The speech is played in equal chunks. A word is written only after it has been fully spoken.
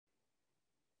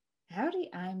Howdy,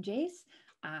 I'm Jace.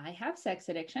 I have sex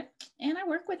addiction and I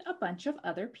work with a bunch of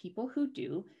other people who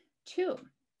do too.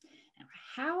 Now,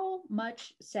 how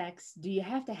much sex do you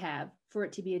have to have for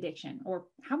it to be addiction? Or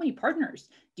how many partners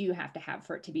do you have to have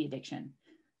for it to be addiction?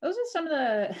 Those are some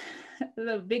of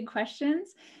the big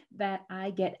questions that I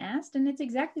get asked, and it's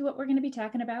exactly what we're going to be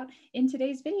talking about in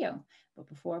today's video. But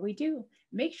before we do,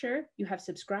 make sure you have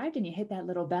subscribed and you hit that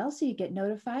little bell so you get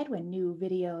notified when new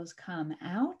videos come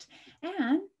out.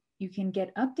 And you can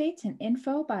get updates and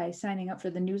info by signing up for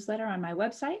the newsletter on my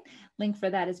website. Link for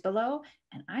that is below.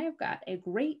 And I have got a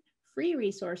great free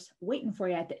resource waiting for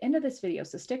you at the end of this video.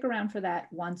 So stick around for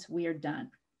that once we're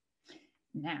done.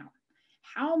 Now,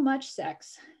 how much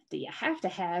sex do you have to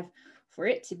have for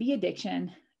it to be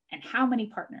addiction, and how many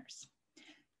partners?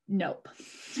 Nope.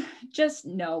 Just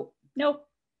no. Nope.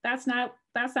 That's not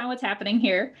what's happening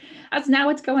here. That's not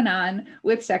what's going on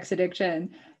with sex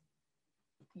addiction.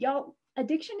 Y'all,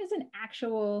 addiction is an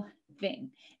actual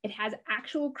thing. It has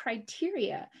actual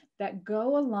criteria that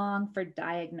go along for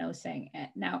diagnosing it.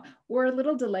 Now, we're a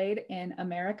little delayed in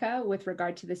America with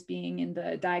regard to this being in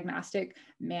the diagnostic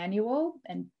manual,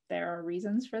 and there are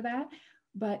reasons for that.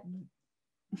 But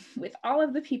with all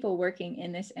of the people working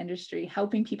in this industry,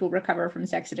 helping people recover from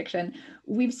sex addiction,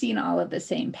 we've seen all of the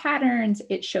same patterns.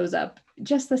 It shows up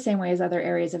just the same way as other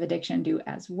areas of addiction do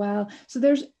as well. So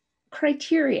there's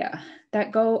criteria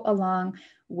that go along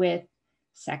with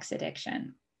sex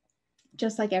addiction,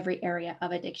 just like every area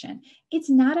of addiction. It's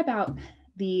not about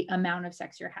the amount of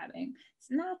sex you're having.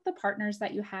 It's not the partners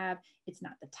that you have. It's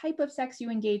not the type of sex you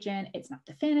engage in. It's not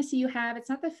the fantasy you have. It's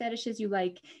not the fetishes you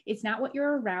like. It's not what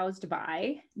you're aroused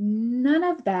by. None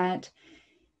of that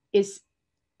is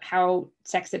how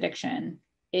sex addiction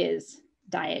is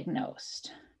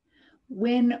diagnosed.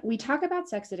 When we talk about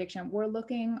sex addiction, we're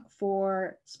looking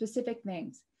for specific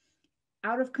things,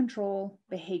 out of control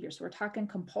behavior. So we're talking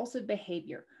compulsive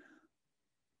behavior,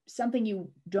 something you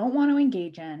don't want to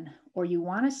engage in, or you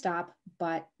want to stop,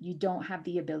 but you don't have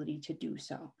the ability to do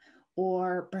so.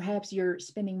 Or perhaps you're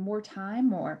spending more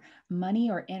time or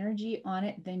money or energy on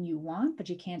it than you want, but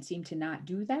you can't seem to not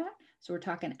do that. So we're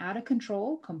talking out of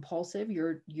control, compulsive.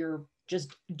 You're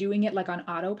just doing it like on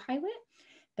autopilot.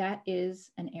 That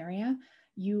is an area.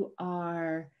 You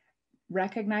are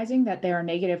recognizing that there are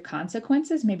negative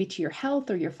consequences, maybe to your health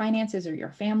or your finances or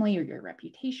your family or your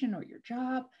reputation or your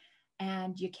job.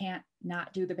 And you can't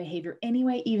not do the behavior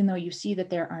anyway, even though you see that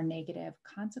there are negative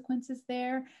consequences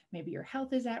there. Maybe your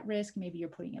health is at risk. Maybe you're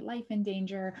putting your life in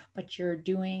danger, but you're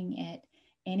doing it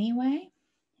anyway.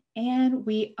 And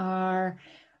we are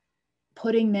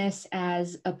putting this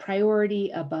as a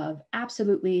priority above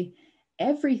absolutely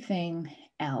everything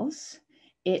else.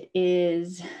 It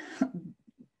is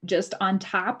just on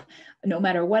top, no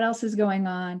matter what else is going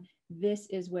on. This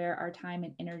is where our time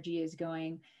and energy is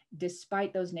going,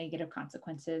 despite those negative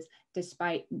consequences,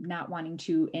 despite not wanting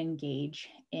to engage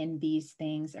in these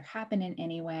things. They're happening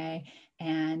anyway,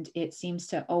 and it seems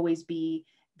to always be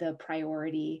the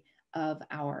priority of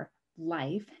our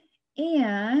life.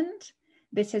 And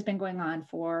this has been going on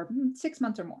for 6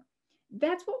 months or more.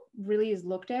 That's what really is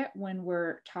looked at when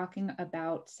we're talking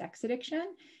about sex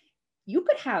addiction. You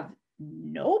could have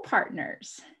no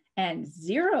partners and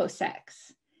zero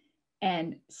sex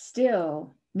and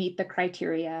still meet the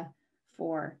criteria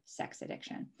for sex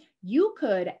addiction. You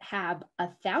could have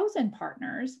 1,000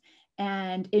 partners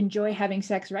and enjoy having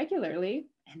sex regularly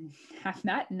and have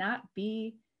that not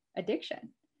be addiction.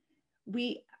 And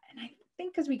I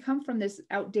think because we come from this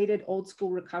outdated old school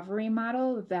recovery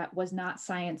model that was not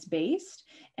science-based,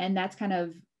 and that's kind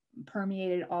of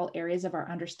permeated all areas of our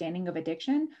understanding of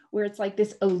addiction, where it's like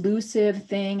this elusive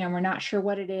thing and we're not sure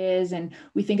what it is, and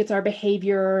we think it's our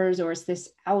behaviors or it's this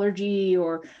allergy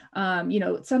or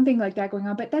something like that going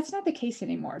on. But that's not the case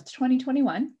anymore. It's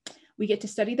 2021. We get to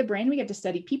study the brain, we get to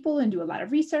study people and do a lot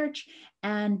of research,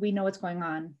 and we know what's going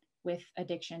on with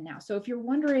addiction now. So if you're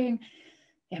wondering,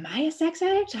 am I a sex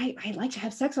addict? I like to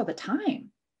have sex all the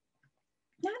time.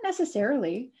 Not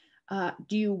necessarily.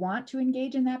 Do you want to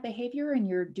engage in that behavior and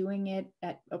you're doing it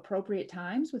at appropriate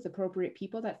times with appropriate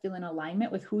people that feel in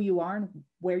alignment with who you are and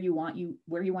where you want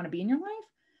to be in your life?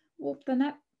 Well, then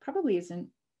that probably isn't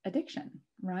addiction,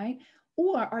 right?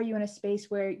 Or are you in a space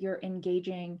where you're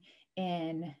engaging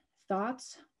in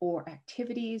thoughts or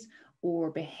activities or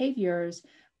behaviors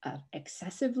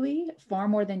excessively, far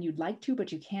more than you'd like to,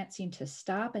 but you can't seem to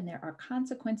stop, and there are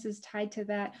consequences tied to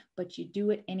that, but you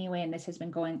do it anyway, and this has been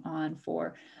going on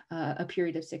for a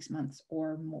period of 6 months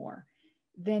or more,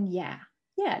 then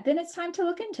then it's time to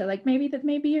look into, like,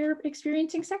 maybe you're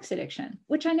experiencing sex addiction,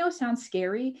 which I know sounds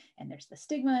scary, and there's the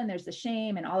stigma and there's the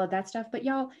shame and all of that stuff, but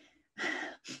y'all,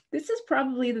 This is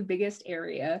probably the biggest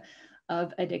area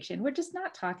of addiction. We're just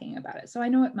not talking about it. So I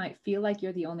know it might feel like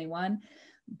you're the only one.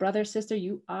 Brother, sister,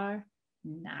 you are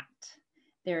not.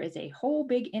 There is a whole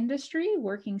big industry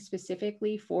working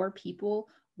specifically for people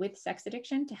with sex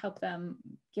addiction to help them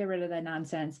get rid of that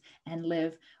nonsense and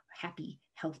live happy,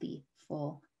 healthy,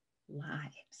 full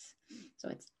lives. So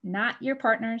it's not your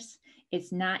partners,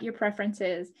 it's not your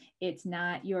preferences, it's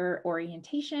not your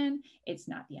orientation, it's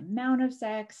not the amount of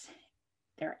sex.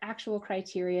 There are actual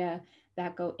criteria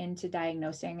that go into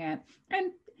diagnosing it.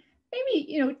 And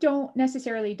maybe, don't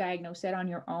necessarily diagnose it on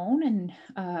your own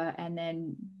and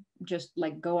then just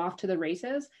like go off to the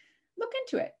races. Look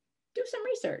into it. Do some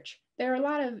research. There's a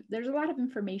lot of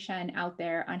information out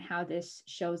there on how this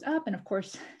shows up. And of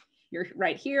course, you're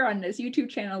right here on this YouTube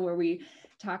channel where we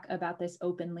talk about this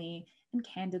openly and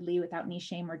candidly without any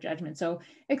shame or judgment. So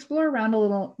explore around a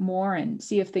little more and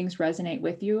see if things resonate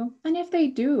with you. And if they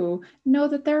do, know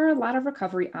that there are a lot of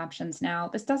recovery options now.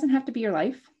 This doesn't have to be your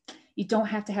life. You don't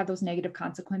have to have those negative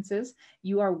consequences.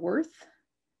 You are worth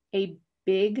a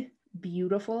big,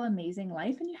 beautiful, amazing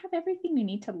life, and you have everything you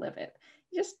need to live it.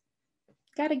 You just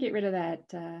got to get rid of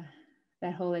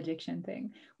that whole addiction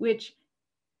thing, which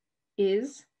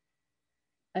is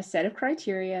a set of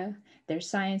criteria. There's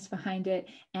science behind it,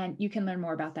 and you can learn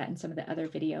more about that in some of the other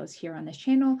videos here on this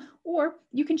channel, or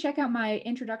you can check out my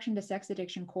Introduction to Sex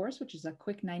Addiction course, which is a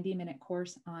quick 90-minute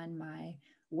course on my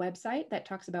website that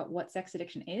talks about what sex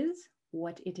addiction is,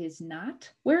 what it is not,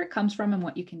 where it comes from, and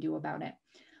what you can do about it.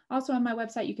 Also on my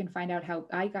website, you can find out how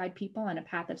I guide people on a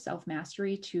path of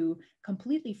self-mastery to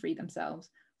completely free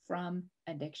themselves from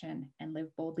addiction and live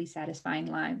boldly satisfying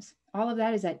lives. All of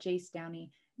that is at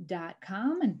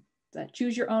jacedowney.com, and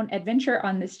choose your own adventure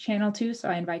on this channel too. So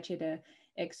I invite you to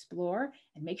explore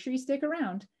and make sure you stick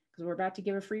around because we're about to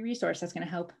give a free resource that's going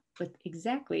to help with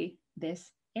exactly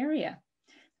this area.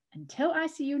 Until I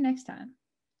see you next time,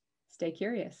 stay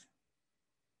curious.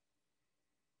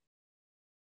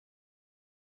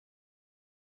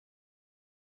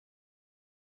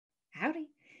 Howdy.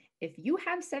 If you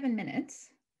have 7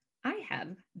 minutes, I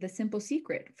have the simple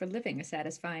secret for living a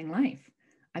satisfying life.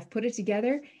 I've put it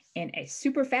together in a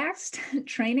super fast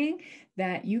training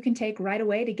that you can take right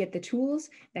away to get the tools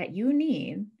that you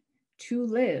need to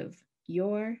live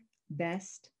your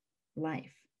best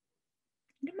life.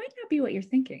 And it might not be what you're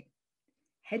thinking.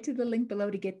 Head to the link below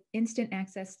to get instant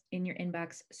access in your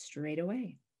inbox straight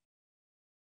away.